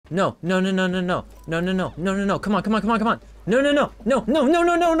No, no, no, no, no, no, no, no, no, no, no, no, come on, come on, come on, come on. No, no, no, no, no, no,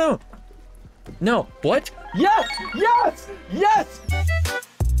 no, no, no. No, what? Yes, yes, yes.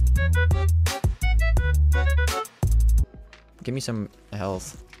 Give me some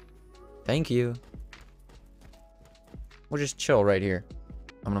health. Thank you. We'll just chill right here.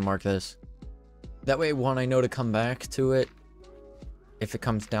 I'm gonna mark this. That way, one, I know to come back to it if it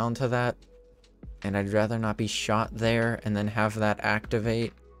comes down to that. And I'd rather not be shot there and then have that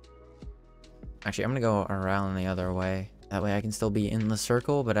activate. Actually, I'm gonna go around the other way. That way I can still be in the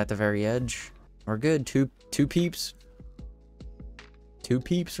circle, but at the very edge. We're good. Two peeps. 2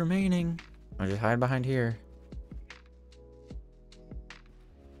 peeps remaining. I'll just hide behind here.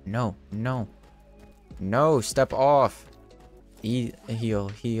 No, no. No, step off. Heal,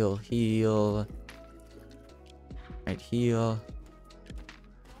 heal, heal. Right, heal.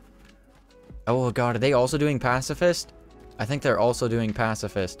 Oh god, are they also doing Pacifist? I think they're also doing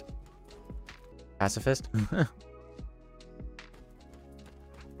Pacifist. Pacifist?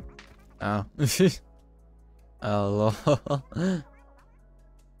 Oh. Oh, lol.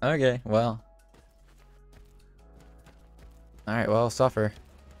 Okay, well. Alright, well, suffer.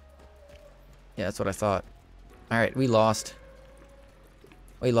 Yeah, that's what I thought. Alright, we lost.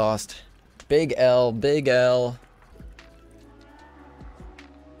 We lost. Big L, big L.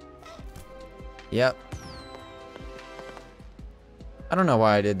 Yep. I don't know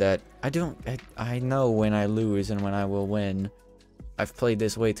why I did that. I know when I lose and when I will win. I've played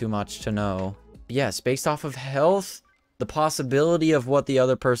this way too much to know. Yes, based off of health, the possibility of what the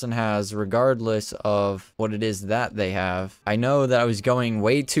other person has, regardless of what it is that they have. I know that I was going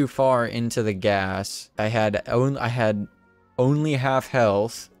way too far into the gas. I had only half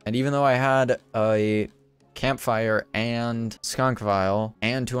health, and even though I had a campfire and skunk vial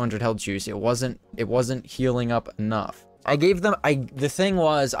and 200 health juice, it wasn't healing up enough. The thing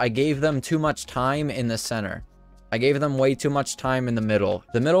was, I gave them too much time in the center. I gave them way too much time in the middle.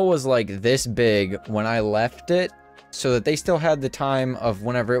 The middle was like this big when I left it, so that they still had the time of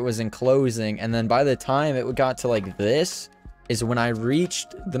whenever it was enclosing, and then by the time it got to like this is when I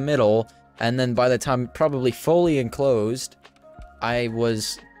reached the middle, and then by the time probably fully enclosed, I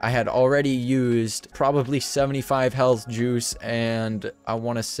had already used probably 75 health juice and I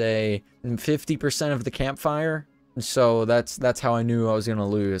want to say 50% of the campfire. So that's how I knew I was gonna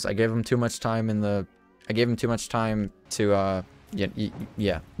lose. I gave him too much time to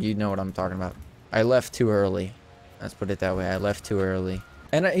yeah, you know what I'm talking about. I left too early. Let's put it that way. I left too early.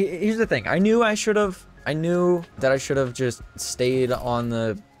 And here's the thing. I knew that I should have just stayed on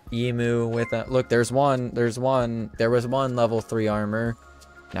the emu with that. Look, there was one level 3 armor.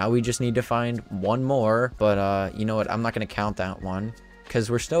 Now we just need to find one more, but you know what? I'm not gonna count that one because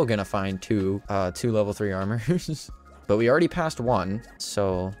we're still gonna find two level 3 armors. But we already passed one,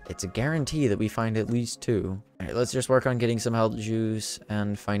 so it's a guarantee that we find at least 2. All right, let's just work on getting some health juice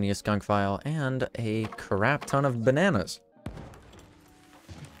and finding a skunk vial and a crap ton of bananas.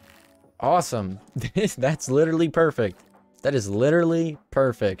 Awesome. That's literally perfect. That is literally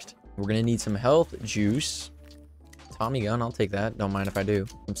perfect. We're gonna need some health juice. Tommy gun, I'll take that. Don't mind if I do.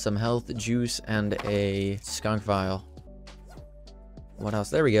 Some health juice and a skunk vial. What else?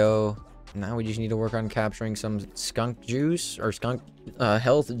 There we go. Now we just need to work on capturing some skunk juice, or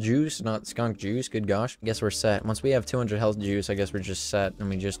health juice, not skunk juice. Good gosh. I guess we're set. Once we have 200 health juice, I guess we're just set, and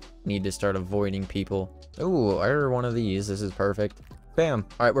we just need to start avoiding people. Oh, I heard one of these. This is perfect. Bam.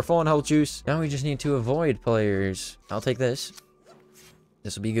 All right, we're full on health juice. Now we just need to avoid players. I'll take this.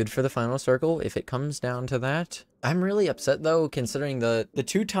 This will be good for the final circle if it comes down to that. I'm really upset though, considering the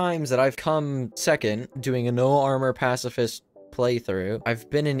 2 times that I've come second doing a no armor pacifist playthrough, I've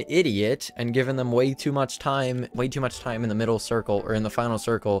been an idiot and given them way too much time in the middle circle or in the final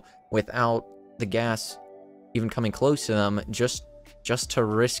circle without the gas even coming close to them, just to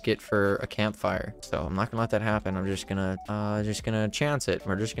risk it for a campfire. So I'm not gonna let that happen. I'm just gonna chance it.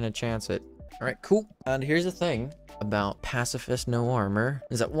 We're just gonna chance it. All right, cool. And here's the thing about pacifist no armor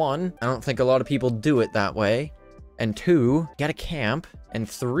is that 1, I don't think a lot of people do it that way. And 2, you gotta camp. And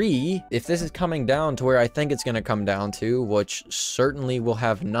 3, if this is coming down to where I think it's gonna come down to, which certainly will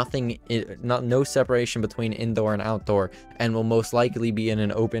have no separation between indoor and outdoor, and will most likely be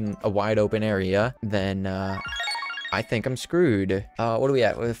in a wide open area, then I think I'm screwed. What are we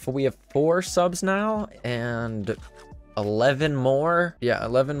at? We have 4 subs now, and 11 more. Yeah,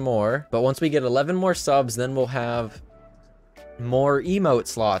 11 more. But once we get 11 more subs, then we'll have more emote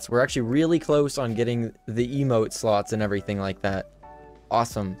slots. We're actually really close on getting the emote slots and everything like that.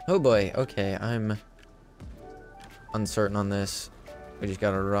 Awesome. Oh boy. Okay, I'm uncertain on this. We just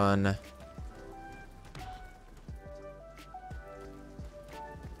gotta run.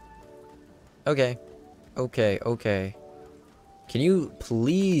 Okay. Okay, okay. Can you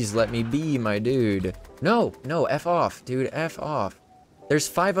please let me be my dude? No, no, F off, dude, F off. There's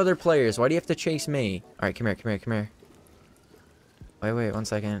 5 other players. Why do you have to chase me? All right, come here, come here, come here. Wait, 1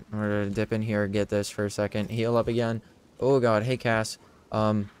 second. I'm gonna dip in here, get this for a second. Heal up again. Oh god, hey Cass.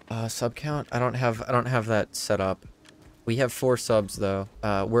 Sub count? I don't have that set up. We have 4 subs though.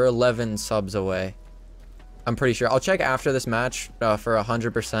 We're 11 subs away. I'm pretty sure. I'll check after this match for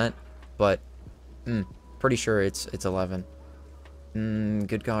 100%, but pretty sure it's 11.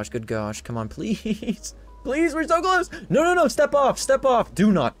 Good gosh, good gosh. Come on, please. Please, we're so close. No, no, no, step off, step off.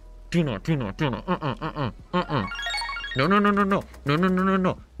 Do not. Do not. No, no, no, no, no. No, no, no, no,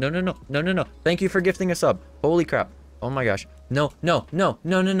 no. No, no, no. No, no, no. Thank you for gifting a sub. Holy crap. Oh my gosh. No, no, no.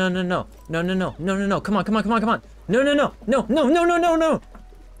 No, no, no, no, no. No, no, no. No, no, no. Come on, come on, come on, come on. No, no, no. No, no, no, no, no, no.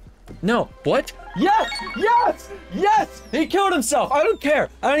 No. What? Yes! Yes! Yes! He killed himself. I don't care.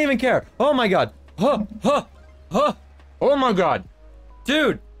 I don't even care. Oh my god. Huh. Huh. Huh. Oh my god.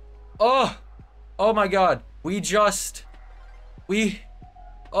 Dude. Oh. Oh my god.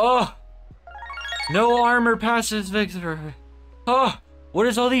 Oh. No armor passes victory. Oh. What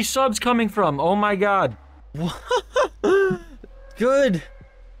is all these subs coming from? Oh my god. Good.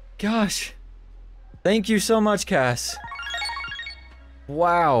 Gosh. Thank you so much, Cass.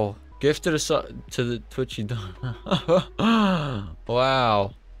 Wow. Gifted a sub to the Twitchy.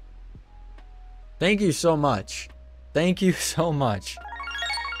 Wow. Thank you so much. Thank you so much.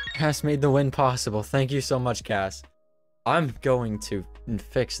 Cass made the win possible. Thank you so much, Cass. I'm going to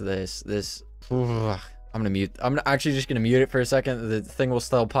fix this. I'm gonna mute. I'm actually just gonna mute it for a second. The thing will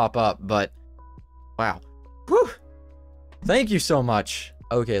still pop up, but wow. Whew. Thank you so much.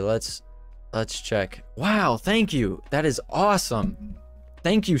 Okay, let's check. Wow, thank you. That is awesome.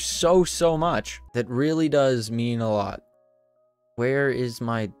 Thank you so much. That really does mean a lot. Where is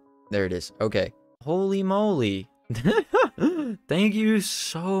my... There it is. Okay. Holy moly. Thank you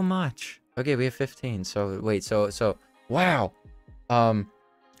so much. Okay, we have 15. So wait, so wow.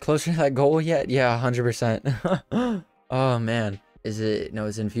 Closer to that goal yet? Yeah, 100%. Oh man. Is it... No,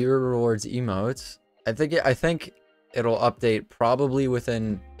 it's in viewer rewards emotes. I think it'll update probably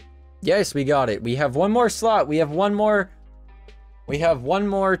within... Yes, we got it. We have one more slot. We have one more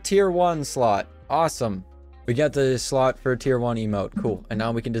tier 1 slot. Awesome. We got the slot for tier 1 emote. Cool. And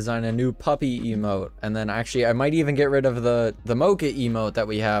now we can design a new puppy emote. And then actually I might even get rid of the mocha emote that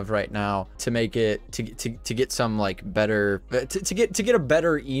we have right now to make it to get some like better to get a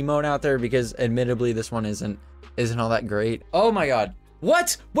better emote out there, because admittedly this one isn't all that great. Oh my god.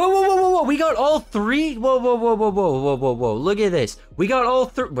 What? Whoa. We got all 3? Whoa. Look at this. We got all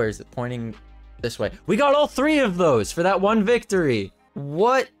 3. Where is it pointing? This way. We got all 3 of those for that one victory.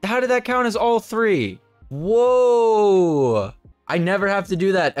 What? How did that count as all 3? Whoa. I never have to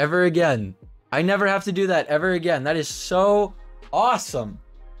do that ever again. I never have to do that ever again. That is so awesome.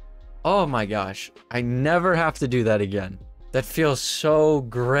 Oh my gosh. I never have to do that again. That feels so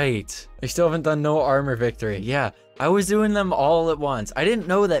great. I still haven't done no armor victory. Yeah, I was doing them all at once. I didn't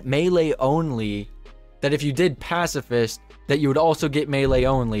know that melee only, that if you did pacifist, that you would also get melee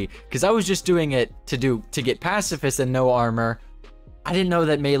only, because I was just doing it to get pacifist and no armor. I didn't know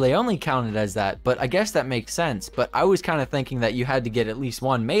that melee only counted as that, but I guess that makes sense. But I was kind of thinking that you had to get at least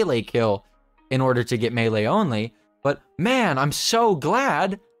 1 melee kill in order to get melee only. But man, I'm so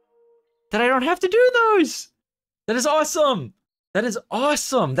glad that I don't have to do those. That is awesome. That is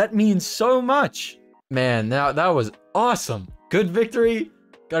awesome. That means so much. Man, that was awesome. Good victory.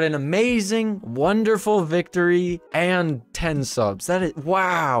 Got an amazing, wonderful victory and 10 subs. That is,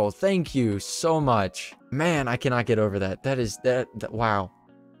 wow. Thank you so much. Man, I cannot get over that. Wow.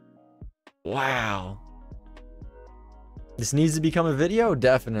 Wow. This needs to become a video?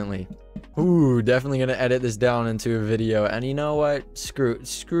 Definitely. Ooh, definitely gonna edit this down into a video. And you know what? Screw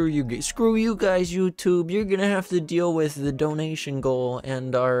you guys, YouTube. You're gonna have to deal with the donation goal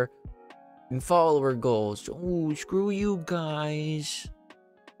and our follower goals. Ooh, screw you guys.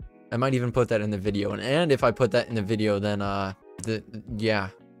 I might even put that in the video, and if I put that in the video, then yeah,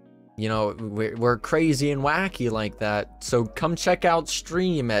 you know, we're crazy and wacky like that. So come check out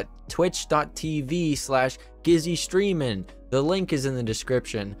stream at twitch.tv/GizzyStreamin'. The link is in the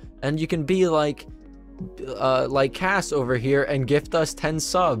description, and you can be like Cass over here and gift us 10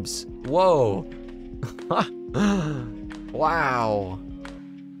 subs. Whoa. Wow.